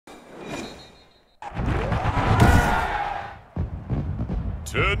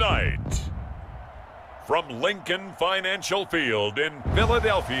Tonight, from Lincoln Financial Field in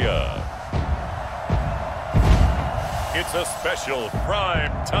Philadelphia, it's a special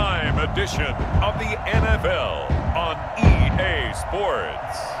prime time edition of the NFL on EA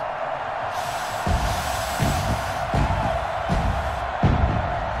Sports.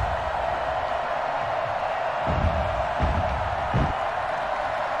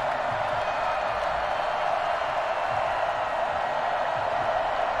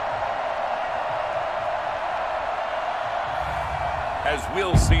 As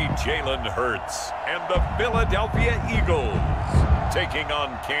we'll see Jalen Hurts and the Philadelphia Eagles taking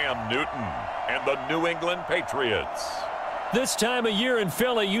on Cam Newton and the New England Patriots. This time of year in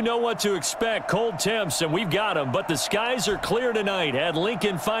Philly, you know what to expect. Cold temps, and we've got them. But the skies are clear tonight at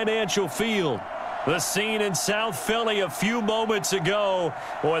Lincoln Financial Field. The scene in South Philly a few moments ago.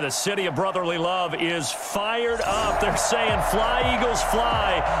 Boy, the city of brotherly love is fired up. They're saying, "Fly, Eagles,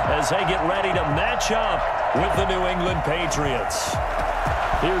 fly," as they get ready to match up with the New England Patriots.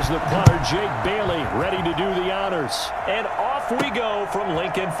 Here's the punter, Jake Bailey, ready to do the honors. And off we go from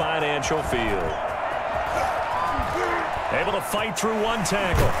Lincoln Financial Field. Able to fight through one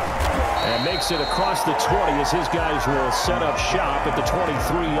tackle. And makes it across the 20 as his guys will set up shop at the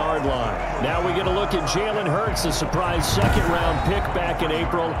 23-yard line. Now we get a look at Jalen Hurts, the surprise second-round pick back in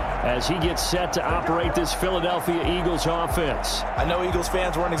April, as he gets set to operate this Philadelphia Eagles offense. I know Eagles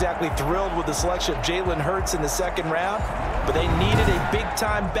fans weren't exactly thrilled with the selection of Jalen Hurts in the second round, but they needed a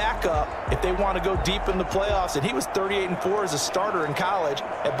big-time backup if they want to go deep in the playoffs. And he was 38-4 as a starter in college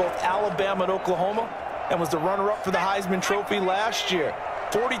at both Alabama and Oklahoma, and was the runner-up for the Heisman Trophy last year.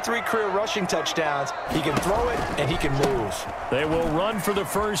 43 career rushing touchdowns. He can throw it, and he can move. They will run for the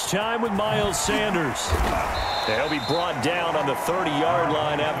first time with Miles Sanders. They'll be brought down on the 30-yard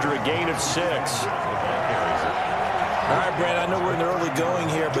line after a gain of 6. All right, Brad, I know we're in the early going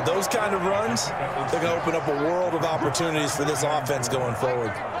here, but those kind of runs, they're going to open up a world of opportunities for this offense going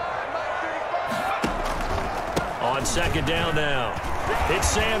forward. On second down now, it's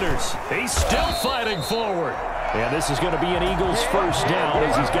Sanders. He's still fighting forward. And this is going to be an Eagles first down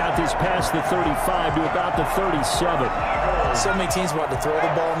as he's got this past the 35 to about the 37. So many teams want to throw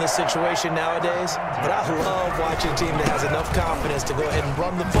the ball in this situation nowadays, but I love watching a team that has enough confidence to go ahead and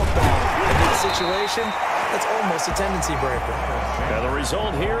run the football. In this situation, that's almost a tendency breaker. Now the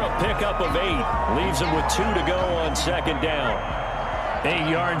result here, a pickup of 8. Leaves him with 2 to go on second down. 8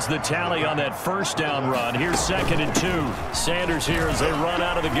 yards the tally on that first down run. Here's second and 2. Sanders here as they run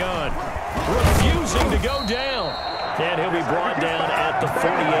out of the gun. Refusing to go down. And he'll be brought down at the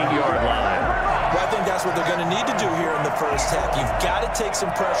 48-yard line. Well, I think that's what they're going to need to do here in the first half. You've got to take some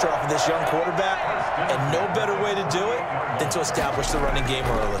pressure off of this young quarterback, and no better way to do it than to establish the running game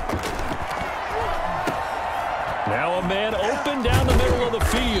early. Now a man open down the middle of the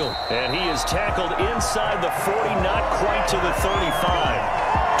field. And he is tackled inside the 40, not quite to the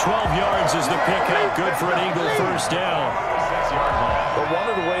 35. 12 yards is the pickup. Good for an Eagle first down. But one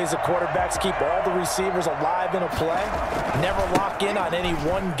of the ways the quarterbacks keep all the receivers alive in a play, never lock in on any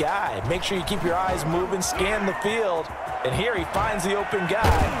one guy. Make sure you keep your eyes moving, scan the field. And here he finds the open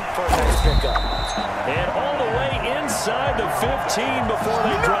guy for a nice pickup. And all the way inside the 15 before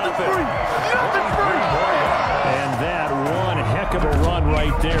they drop it. And that one heck of a run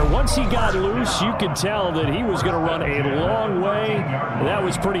right there. Once he got loose, you could tell that he was going to run a long way. That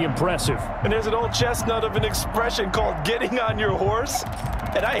was pretty impressive. And there's an old chestnut of an expression called getting on your horse.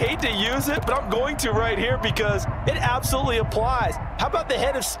 And I hate to use it, but I'm going to right here because it absolutely applies. How about the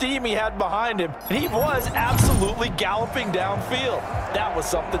head of steam he had behind him? And he was absolutely galloping downfield. That was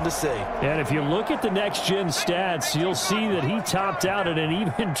something to see. And if you look at the next-gen stats, you'll see that he topped out at an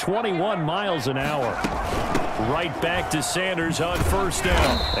even 21 miles an hour. Right back to Sanders on first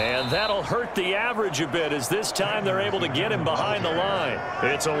down. And that'll hurt the average a bit as this time they're able to get him behind the line.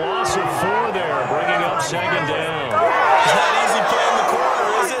 It's a loss of 4 there, bringing up second down. It's not easy playing the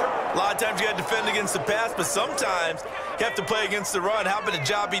corner, is it? A lot of times you got to defend against the pass, but sometimes you have to play against the run. How about the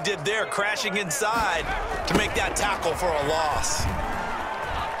job he did there, crashing inside to make that tackle for a loss?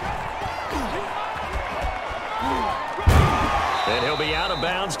 And he'll be out of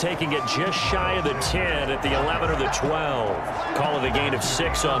bounds, taking it just shy of the 10 at the 11 or the 12. Call it a gain of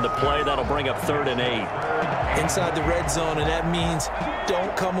 6 on the play. That'll bring up 3rd and 8. Inside the red zone, and that means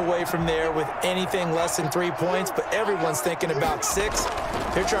don't come away from there with anything less than 3 points, but everyone's thinking about 6.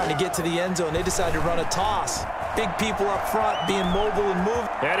 They're trying to get to the end zone. They decide to run a toss. Big people up front being mobile and moving.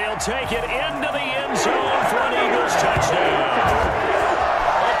 And he'll take it into the end zone for an Eagles touchdown.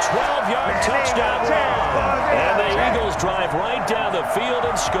 12-yard touchdown run. And the Eagles drive right down the field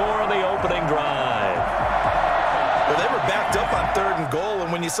and score on the opening drive. Well, they were backed up on 3rd and goal, and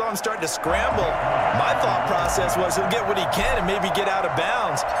when you saw him start to scramble, my thought process was he'll get what he can and maybe get out of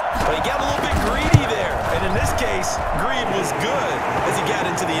bounds. But he got a little bit greedy there, and in this case, greed was good as he got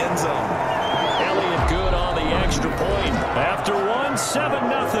into the end zone. Elliott good on the extra point. After one,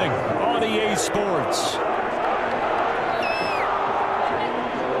 7-0 on EA Sports.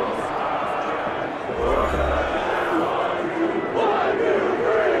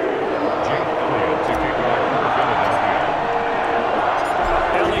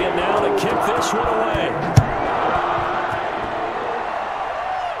 This one away.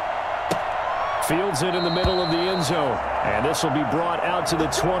 Fields it in the middle of the end zone. And this will be brought out to the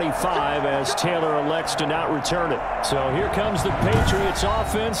 25 as Taylor elects to not return it. So here comes the Patriots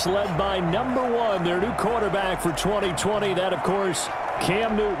offense led by number 1, their new quarterback for 2020. That, of course,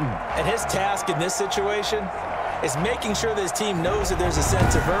 Cam Newton. And his task in this situation is making sure that his team knows that there's a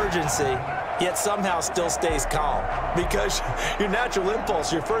sense of urgency, yet somehow still stays calm. Because your natural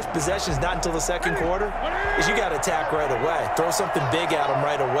impulse, your first possession is not until the second quarter, is you got to attack right away. Throw something big at them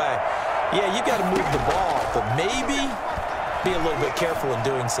right away. Yeah, you got to move the ball, but maybe be a little bit careful in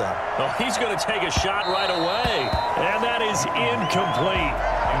doing so. Oh, he's going to take a shot right away, and that is incomplete.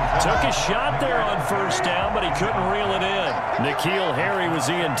 Took a shot there on 1st down, but he couldn't reel it in. N'Keal Harry was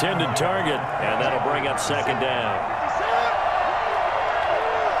the intended target, and that'll bring up 2nd down.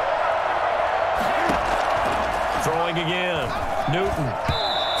 Throwing again. Newton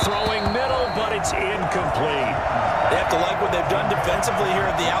throwing middle, but it's incomplete. They have to like what they've done defensively here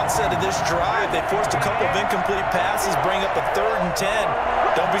at the outset of this drive. They forced a couple of incomplete passes, bring up a 3rd and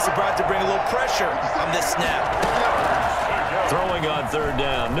 10. Don't be surprised to bring a little pressure on this snap. Throwing on 3rd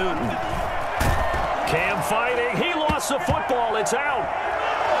down, Newton. Cam fighting. He lost the football. It's out.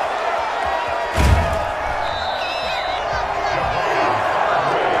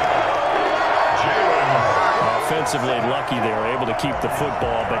 Offensively lucky they were able to keep the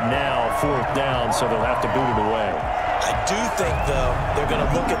football, but now 4th down, so they'll have to boot it away. I do think, though, they're going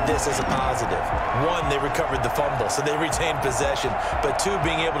to look at this as a positive. 1, they recovered the fumble, so they retained possession. But 2,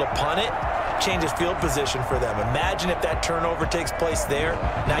 being able to punt it changes field position for them. Imagine if that turnover takes place there.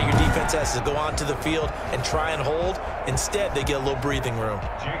 Now your defense has to go onto the field and try and hold. Instead, they get a little breathing room.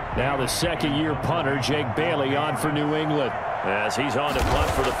 Now the 2nd-year punter, Jake Bailey, on for New England, as he's on to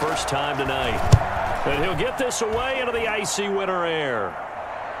punt for the first time tonight. And he'll get this away into the icy winter air.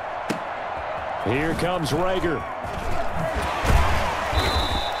 Here comes Rager.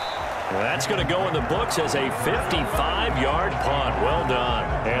 That's going to go in the books as a 55-yard punt. Well done.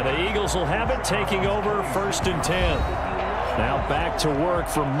 And the Eagles will have it, taking over 1st and 10. Now back to work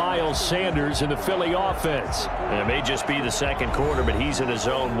for Miles Sanders in the Philly offense. And it may just be the 2nd quarter, but he's in his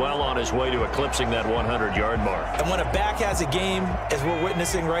zone, well on his way to eclipsing that 100-yard mark. And when a back has a game, as we're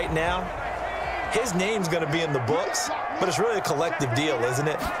witnessing right now, his name's going to be in the books, but it's really a collective deal, isn't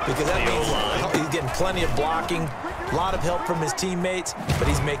it? Because that means he's getting plenty of blocking, a lot of help from his teammates, but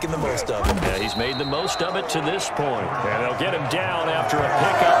he's making the most of it. Yeah, he's made the most of it to this point. And they'll get him down after a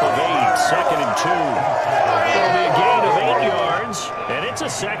pickup of 8, 2nd and 2. It'll be a gain of 8 yards, and it's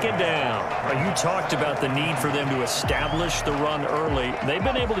a 2nd down. You talked about the need for them to establish the run early. They've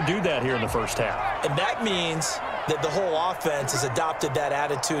been able to do that here in the 1st half. And that means that the whole offense has adopted that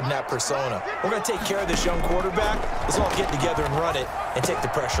attitude and that persona. We're going to take care of this young quarterback. Let's all get together and run it and take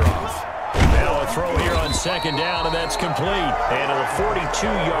the pressure off. Now a throw here on 2nd down, and that's complete. And to the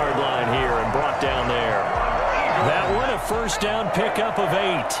 42-yard line here and brought down there. That one, a 1st down pickup of 8.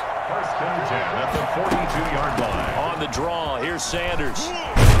 1st and 10 at the 42-yard line. On the draw, here's Sanders.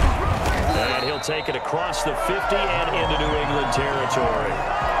 And he'll take it across the 50 and into New England territory.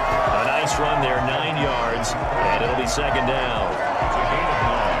 A nice run there, 9 yards, and it'll be 2nd down. It's a gain of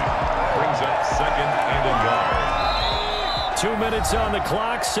 9. Brings up 2nd and a yard. 2 minutes on the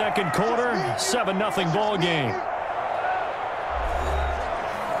clock, 2nd quarter, 7-0 ball game.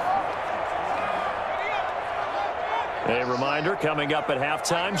 A reminder, coming up at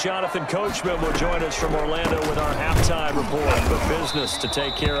halftime, Jonathan Coachman will join us from Orlando with our halftime report. But business to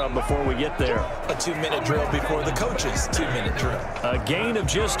take care of before we get there. A 2-minute drill before the coach's 2-minute drill. A gain of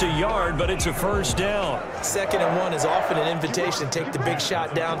just a yard, but it's a 1st down. 2nd and 1 is often an invitation to take the big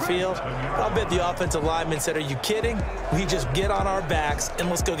shot downfield. I'll bet the offensive lineman said, are you kidding? We just get on our backs and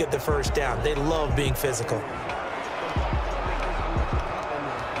let's go get the 1st down. They love being physical.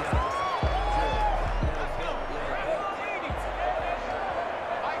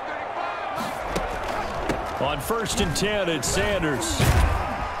 On 1st and 10, it's Sanders.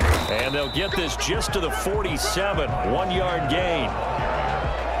 And they'll get this just to the 47. 1-yard gain.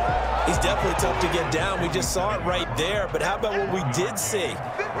 He's definitely tough to get down. We just saw it right there. But how about what we did see?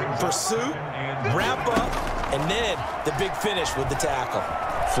 Pursuit, wrap up, and then the big finish with the tackle.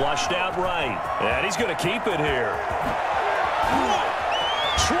 Flushed out right. And he's going to keep it here.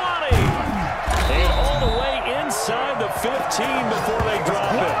 20. And all the way inside the 15 before they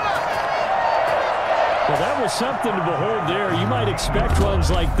drop it. Well, that was something to behold there. You might expect runs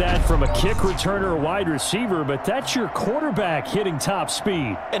like that from a kick returner or wide receiver, but that's your quarterback hitting top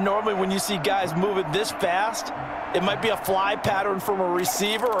speed. And normally when you see guys moving this fast, it might be a fly pattern from a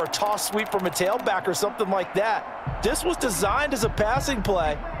receiver or a toss sweep from a tailback or something like that. This was designed as a passing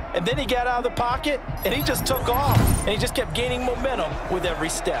play, and then he got out of the pocket, and he just took off, and he just kept gaining momentum with every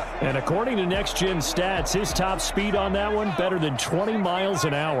step. And according to Next Gen Stats, his top speed on that one, better than 20 miles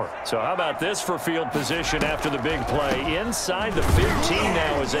an hour. So how about this for field position after the big play? Inside the 15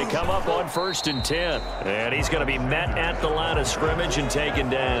 now as they come up on 1st and 10. And he's going to be met at the line of scrimmage and taken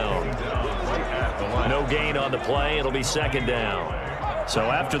down. No gain on the play. It'll be 2nd down. So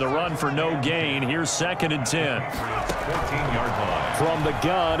after the run for no gain, here's 2nd and 10. 14-yard line. From the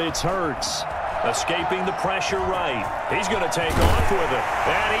gun, it's Hurts. Escaping the pressure right. He's going to take off with it.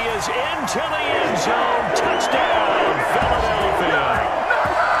 And he is into the end zone. Touchdown, Philadelphia.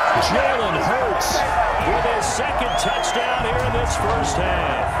 Jalen Hurts with his 2nd touchdown here in this first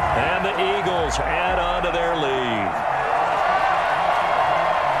half. And the Eagles add on to their lead.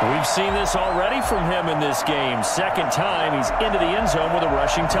 We've seen this already from him in this game. 2nd time he's into the end zone with a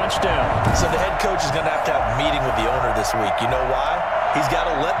rushing touchdown. So the head coach is going to have a meeting with the owner this week. You know why? He's got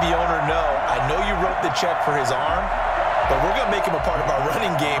to let the owner know, I know you wrote the check for his arm, but we're going to make him a part of our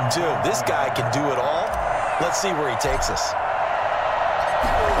running game too. This guy can do it all. Let's see where he takes us.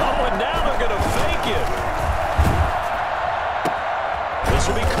 Oh, and now they're going to fake it. This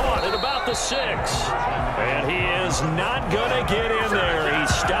will be caught at about the 6. And he is not going to get in there. He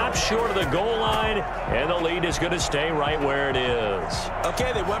stops short of the goal line, and the lead is going to stay right where it is.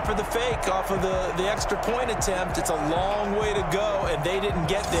 Okay, they went for the fake off of the extra point attempt. It's a long way to go, and they didn't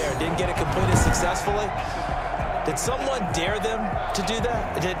get there. Didn't get it completed successfully. Did someone dare them to do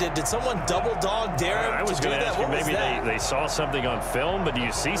that? Did someone double dog dare them to do that? What was that? Maybe they saw something on film, but do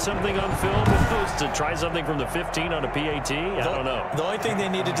you see something on film to try something from the 15 on a PAT? I don't know. The only thing they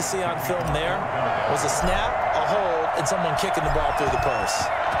needed to see on film there was a snap, a hold, and someone kicking the ball through the post.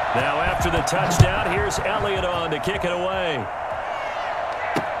 Now after the touchdown, here's Elliott on to kick it away.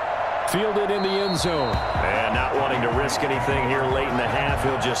 Fielded in the end zone. And not wanting to risk anything here late in the half,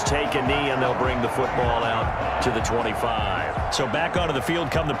 he'll just take a knee, and they'll bring the football out to the 25. So back onto the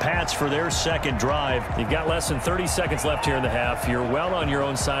field come the Pats for their 2nd drive. You've got less than 30 seconds left here in the half. You're well on your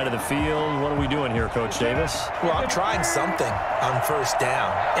own side of the field. What are we doing here, Coach Davis? Well, I'm trying something on 1st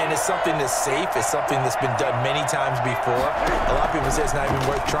down, and it's something that's safe. It's something that's been done many times before. A lot of people say it's not even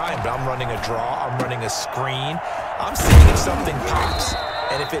worth trying, but I'm running a draw. I'm running a screen. I'm seeing if something pops.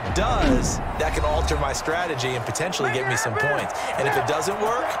 And if it does, that can alter my strategy and potentially get me some points. And if it doesn't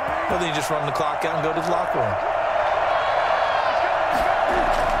work, well, then you just run the clock out and go to the locker room.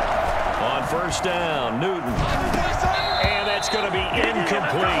 On 1st down, Newton. And that's going to be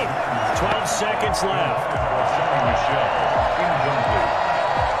incomplete. 12 seconds left.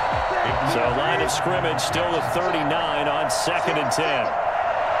 So line of scrimmage still with 39 on 2nd and 10.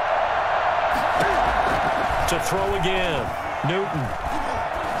 To throw again, Newton.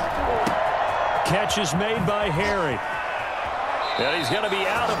 Catch is made by Harry. And he's going to be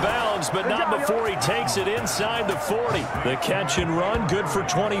out of bounds, but not before he takes it inside the 40. The catch and run, good for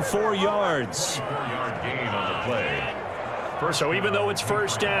 24 yards. 4-yard gain on the play. So even though it's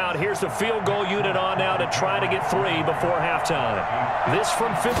 1st down, here's the field goal unit on now to try to get 3 before halftime. This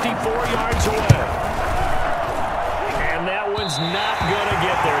from 54 yards away. And that one's not going to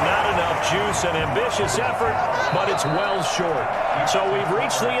get there. Not enough juice. An ambitious effort, but it's well short. So we've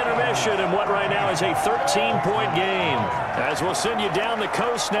reached the intermission in what right now is a 13-point game. As we'll send you down the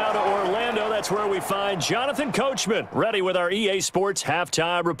coast now to Orlando, that's where we find Jonathan Coachman, ready with our EA Sports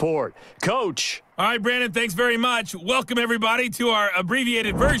Halftime Report. Coach. All right, Brandon, thanks very much. Welcome, everybody, to our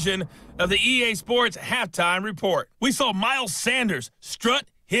abbreviated version of the EA Sports Halftime Report. We saw Miles Sanders strut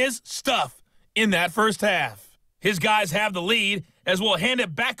his stuff in that first half. His guys have the lead as we'll hand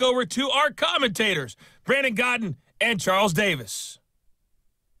it back over to our commentators, Brandon Godden and Charles Davis.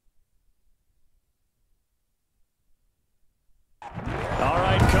 All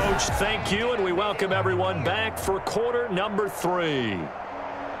right, Coach, thank you, and we welcome everyone back for quarter number 3.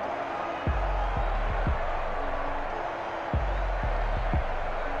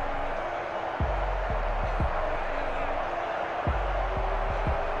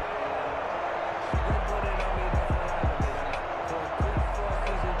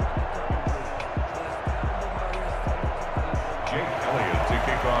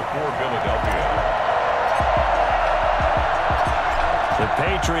 for Philadelphia. The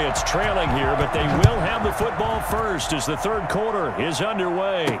Patriots trailing here, but they will have the football first as the third quarter is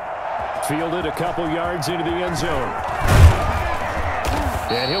underway. Fielded a couple yards into the end zone.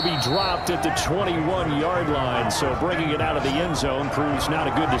 And he'll be dropped at the 21-yard line, so bringing it out of the end zone proves not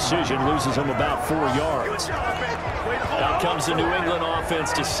a good decision, loses him about 4 yards. Out comes the New England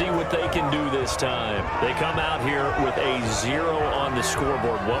offense to see what they can do this time. They come out here with a 0 on the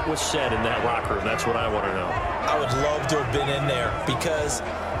scoreboard. What was said in that locker room? That's what I want to know. I would love to have been in there because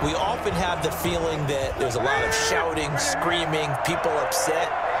we often have the feeling that there's a lot of shouting, screaming, people upset.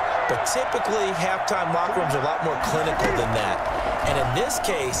 But typically, halftime locker rooms are a lot more clinical than that. And in this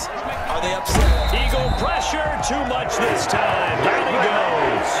case, are they upset? Eagle pressure, too much this time. Down he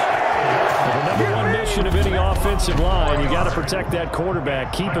goes. The number one mission of any offensive line, you got to protect that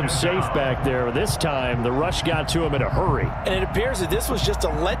quarterback, keep him safe back there. This time, the rush got to him in a hurry. And it appears that this was just a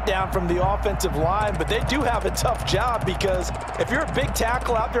letdown from the offensive line, but they do have a tough job because if you're a big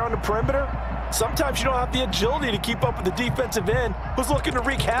tackle out there on the perimeter, sometimes you don't have the agility to keep up with the defensive end who's looking to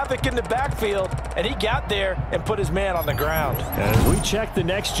wreak havoc in the backfield, and he got there and put his man on the ground. As we check the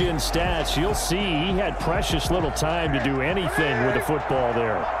next-gen stats, you'll see he had precious little time to do anything with the football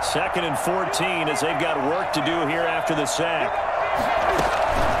there. 2nd and 14 as they've got work to do here after the sack.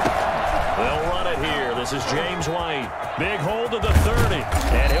 They'll run it here. This is James White. Big hold of the 30,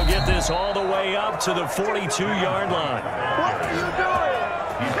 and he'll get this all the way up to the 42-yard line. What are you doing?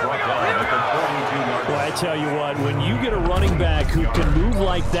 He's brought down at the 42-yard line. Well, I tell you what, when you get a running back who can move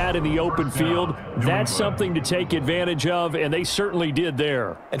like that in the open field, that's something to take advantage of, and they certainly did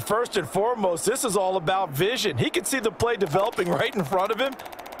there. And first and foremost, this is all about vision. He can see the play developing right in front of him,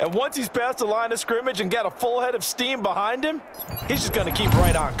 and once he's past the line of scrimmage and got a full head of steam behind him, he's just going to keep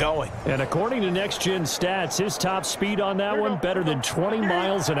right on going. And according to next-gen stats, his top speed on that one, better than 20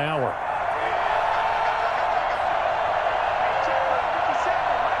 miles an hour.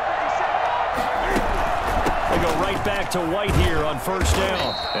 Back to White here on first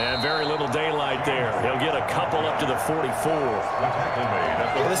down. And very little daylight there. He'll get a couple up to the 44.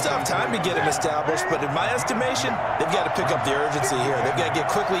 Well, they still have time to get him established, but in my estimation, they've got to pick up the urgency here. They've got to get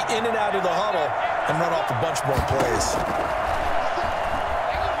quickly in and out of the huddle and run off a bunch more plays.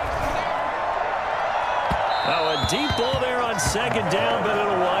 Oh, a deep ball there on 2nd down, but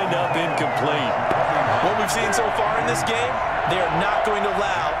it'll wind up incomplete. What we've seen so far in this game, they are not going to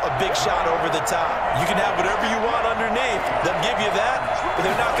allow a big shot over the top. You can have whatever you want underneath. They'll give you that, but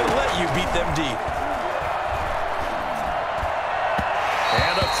they're not going to let you beat them deep.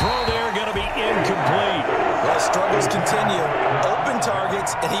 And a throw there going to be incomplete. Well, struggles continue. Open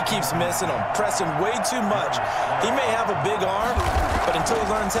targets, and he keeps missing them, pressing way too much. He may have a big arm, but until he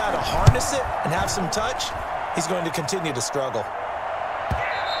learns how to harness it and have some touch, he's going to continue to struggle.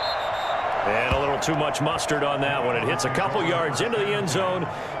 And a little too much mustard on that one. It hits a couple yards into the end zone.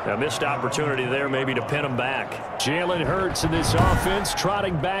 A missed opportunity there maybe to pin him back. Jalen Hurts in this offense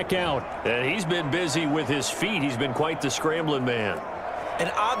trotting back out. And he's been busy with his feet. He's been quite the scrambling man.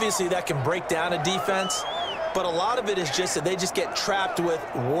 And obviously that can break down a defense, but a lot of it is just that they just get trapped with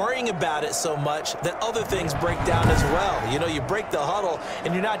worrying about it so much that other things break down as well. You know, you break the huddle,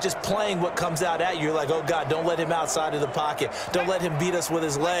 and you're not just playing what comes out at you. You're like, oh, God, don't let him outside of the pocket. Don't let him beat us with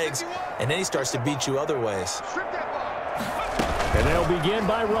his legs. And then he starts to beat you other ways. And they'll begin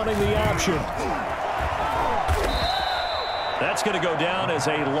by running the option. That's going to go down as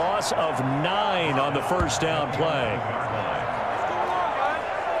a loss of 9 on the first down play.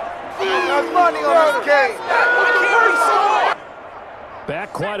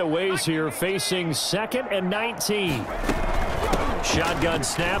 Back quite a ways here, facing 2nd and 19. Shotgun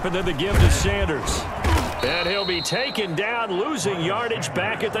snap, and then the give to Sanders. And he'll be taken down, losing yardage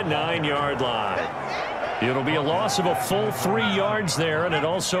back at the 9-yard line. It'll be a loss of a full 3 yards there, and it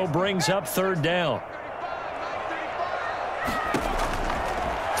also brings up 3rd down.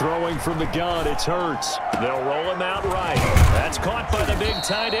 Throwing from the gun, it's Hurts. They'll roll him out right. That's caught by the big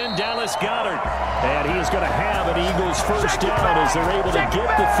tight end, Dallas Goedert. And he is going to have an Eagles first down as they're able to get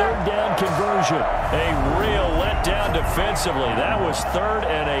the 3rd down conversion. A real letdown defensively. That was 3rd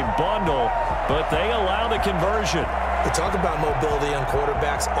and a bundle, but they allow the conversion. We talk about mobility on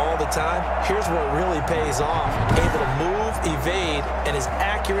quarterbacks all the time. Here's what really pays off. Able to move, evade, and is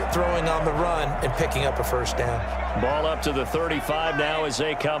accurate throwing on the run and picking up a first down. Ball up to the 35 now as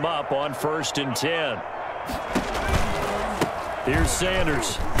they come up on 1st and 10. Here's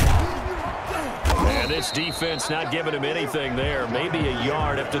Sanders. And this defense not giving him anything there. Maybe a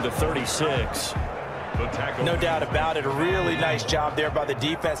yard up to the 36. No doubt about it. A really nice job there by the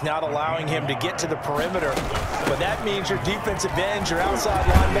defense, not allowing him to get to the perimeter. But that means your defensive ends, your outside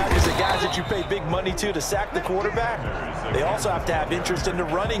linebackers, the guys that you pay big money to sack the quarterback, they also have to have interest in the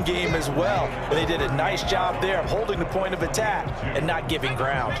running game as well. And they did a nice job there of holding the point of attack and not giving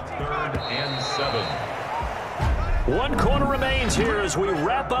ground. 3rd and 7. 1 quarter remains here as we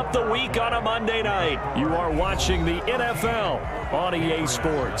wrap up the week on a Monday night. You are watching the NFL on EA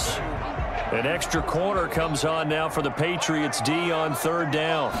Sports. An extra corner comes on now for the Patriots D on 3rd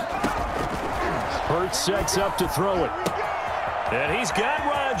down. Hurts sets up to throw it. And he's got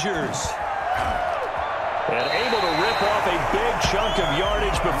Rodgers. And able to rip off a big chunk of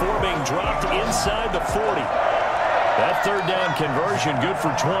yardage before being dropped inside the 40. That 3rd down conversion good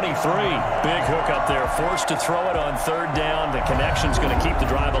for 23. Big hook up there, forced to throw it on 3rd down. The connection's going to keep the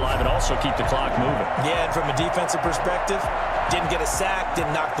drive alive and also keep the clock moving. Yeah, and from a defensive perspective, didn't get a sack,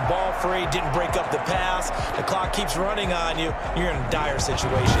 didn't knock the ball free, didn't break up the pass. The clock keeps running on you. You're in a dire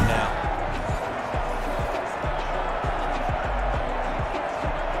situation now.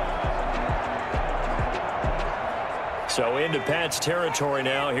 So into Pat's territory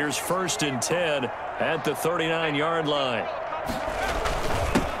now. Here's 1st and 10 at the 39-yard line.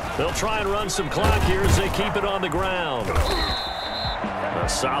 They'll try and run some clock here as they keep it on the ground. A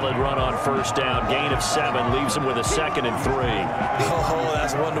solid run on 1st down. Gain of 7 leaves them with a 2nd and 3. Oh,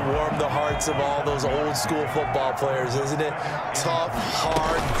 that's one to warm the hearts of all those old school football players, isn't it? Tough,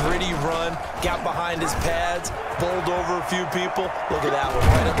 hard, gritty run. Got behind his pads, bowled over a few people. Look at that one,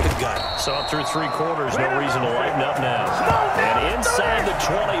 right up the gut. Saw through 3 quarters. No reason to lighten up now. And inside the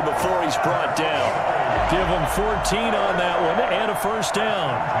 20 before he's brought down. Give him 14 on that one and a 1st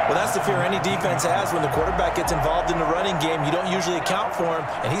down. Well, that's the fear any defense has when the quarterback gets involved in the running game. You don't usually account for him,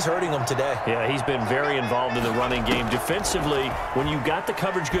 and he's hurting them today. Yeah, he's been very involved in the running game. Defensively, when you got the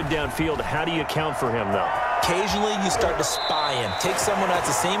coverage good downfield, how do you account for him, though? Occasionally, you start to spy him. Take someone who has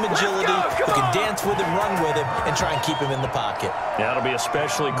the same agility, who can dance with him, run with him, and try and keep him in the pocket. That'll be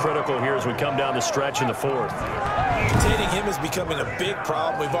especially critical here as we come down the stretch in the 4th. Containing him is becoming a big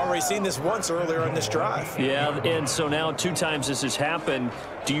problem. We've already seen this once earlier in this drive. Yeah, and so now 2 times this has happened.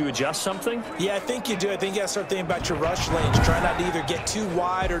 Do you adjust something? Yeah, I think you do. I think you got to start thinking about your rush lanes. Try not to either get too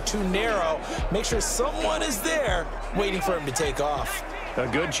wide or too narrow. Make sure someone is there waiting for him to take off. A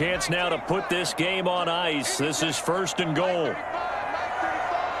good chance now to put this game on ice. This is 1st and goal.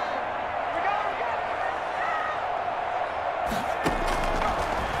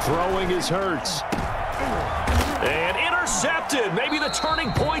 Throwing is Hurts. And intercepted. Maybe the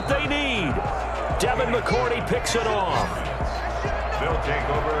turning point they need. Devin McCourty picks it off. They'll take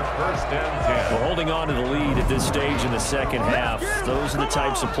over 1st and 10. Well, holding on to the lead at this stage in the 2nd half, those are the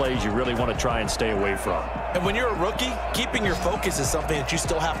types of plays you really want to try and stay away from. And when you're a rookie, keeping your focus is something that you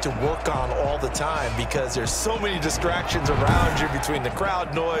still have to work on all the time because there's so many distractions around you between the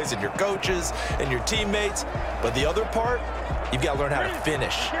crowd noise and your coaches and your teammates. But the other part, you've got to learn how to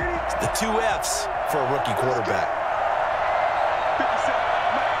finish. It's the 2 F's for a rookie quarterback.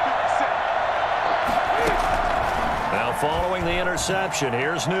 Now following the interception,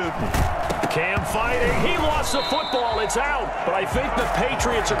 here's Newton. Cam fighting. He lost the football. It's out. But I think the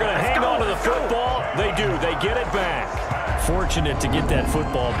Patriots are going to hang on to the football. They do. They get it back. Fortunate to get that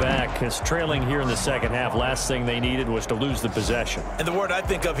football back because trailing here in the 2nd half, last thing they needed was to lose the possession. And the word I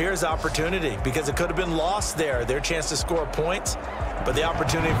think of here is opportunity because it could have been lost there. Their chance to score points. But the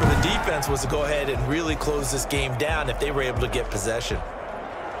opportunity for the defense was to go ahead and really close this game down if they were able to get possession.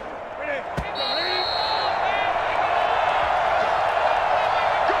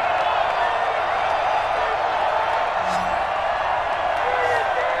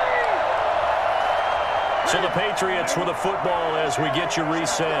 So the Patriots with a football as we get you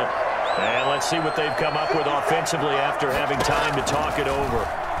reset. And let's see what they've come up with offensively after having time to talk it over.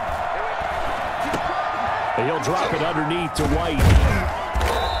 He'll drop it underneath to White.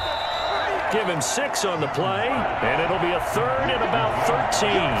 Give him 6 on the play, and it'll be a 3rd and about 13.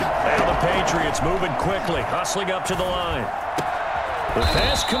 And the Patriots moving quickly, hustling up to the line. The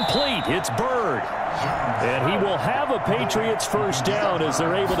pass complete. It's Bird. And he will have a Patriots 1st down as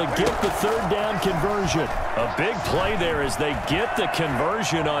they're able to get the 3rd down conversion. A big play there as they get the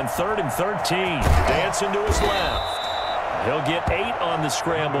conversion on 3rd and 13. Dancing to his left. He'll get 8 on the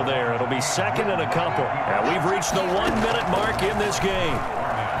scramble there. It'll be 2nd and a couple. And we've reached the 1-minute mark in this game.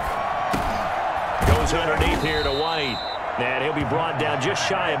 Goes underneath here to White. And he'll be brought down just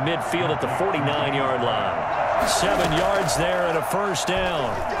shy of midfield at the 49-yard line. 7 yards there and a 1st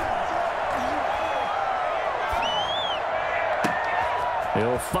down.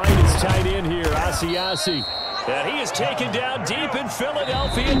 He'll find his tight end here, Asiasi. And he is taken down deep in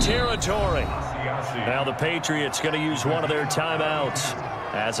Philadelphia territory. Now the Patriots going to use one of their timeouts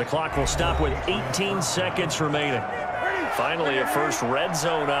as the clock will stop with 18 seconds remaining. Finally, a first red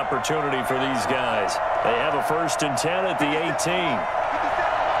zone opportunity for these guys. They have a 1st and 10 at the 18.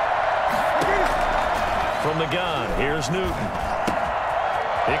 From the gun, here's Newton.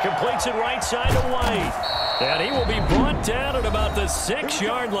 He completes it right side to White. And he will be brought down at about the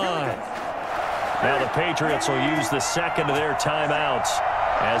 6-yard line. Now the Patriots will use the second of their timeouts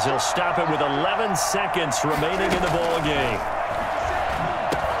as they'll stop it with 11 seconds remaining in the ball game.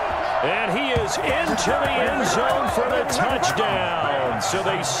 And he is into the end zone for the touchdown. So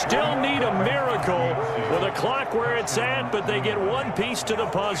they still need a miracle with a clock where it's at, but they get one piece to the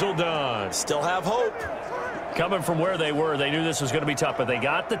puzzle done. Still have hope. Coming from where they were, they knew this was going to be tough, but they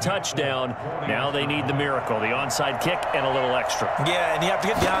got the touchdown. Now they need the miracle, the onside kick and a little extra. Yeah, and you have to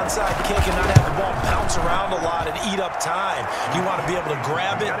get the onside kick and not have the ball bounce around a lot and eat up time. You want to be able to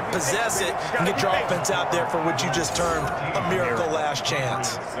grab it, possess it, and get your offense out there for what you just termed a miracle last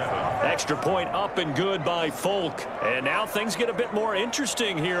chance. Extra point up and good by Folk. And now things get a bit more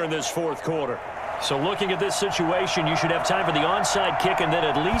interesting here in this 4th quarter. So looking at this situation, you should have time for the onside kick and then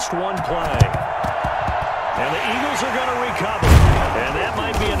at least one play. And the Eagles are going to recover. And that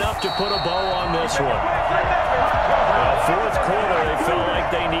might be enough to put a bow on this one. 4th quarter, they felt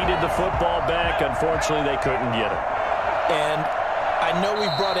like they needed the football back. Unfortunately, they couldn't get it. And I know we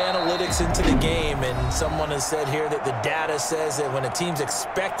brought analytics into the game, and someone has said here that the data says that when a team's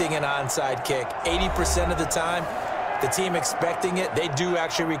expecting an onside kick, 80% of the time, the team expecting it, they do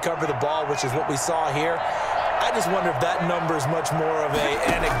actually recover the ball, which is what we saw here. I just wonder if that number is much more of a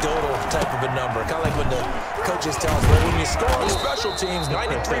anecdotal type of a number. Kind of like when the coaches tell us, well, when you score on special teams,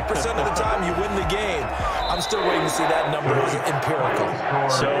 93% of the time you win the game. I'm still waiting to see that number as empirical.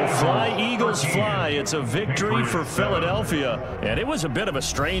 So fly, Eagles, fly. It's a victory for Philadelphia. And it was a bit of a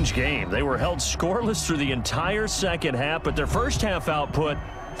strange game. They were held scoreless through the entire second half, but their first half output,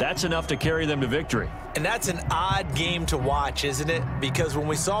 that's enough to carry them to victory. And that's an odd game to watch, isn't it? Because when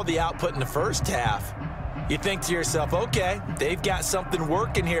we saw the output in the first half, you think to yourself, okay, they've got something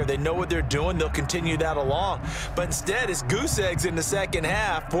working here. They know what they're doing. They'll continue that along. But instead, it's goose eggs in the second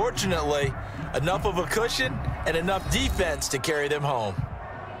half. Fortunately, enough of a cushion and enough defense to carry them home.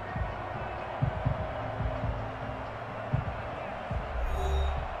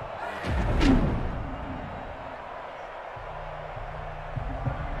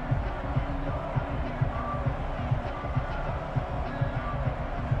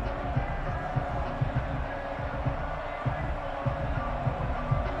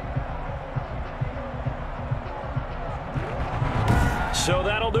 So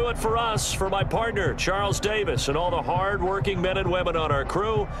that'll do it for us. For my partner, Charles Davis, and all the hard-working men and women on our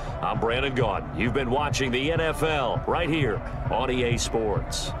crew, I'm Brandon Gaudin. You've been watching the NFL right here on EA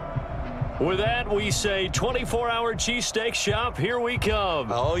Sports. With that, we say 24-hour cheesesteak shop, here we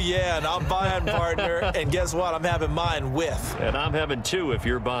come. Oh, yeah, and I'm buying, partner. And guess what? I'm having mine with. And I'm having two if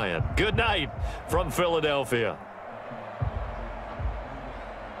you're buying. Good night from Philadelphia.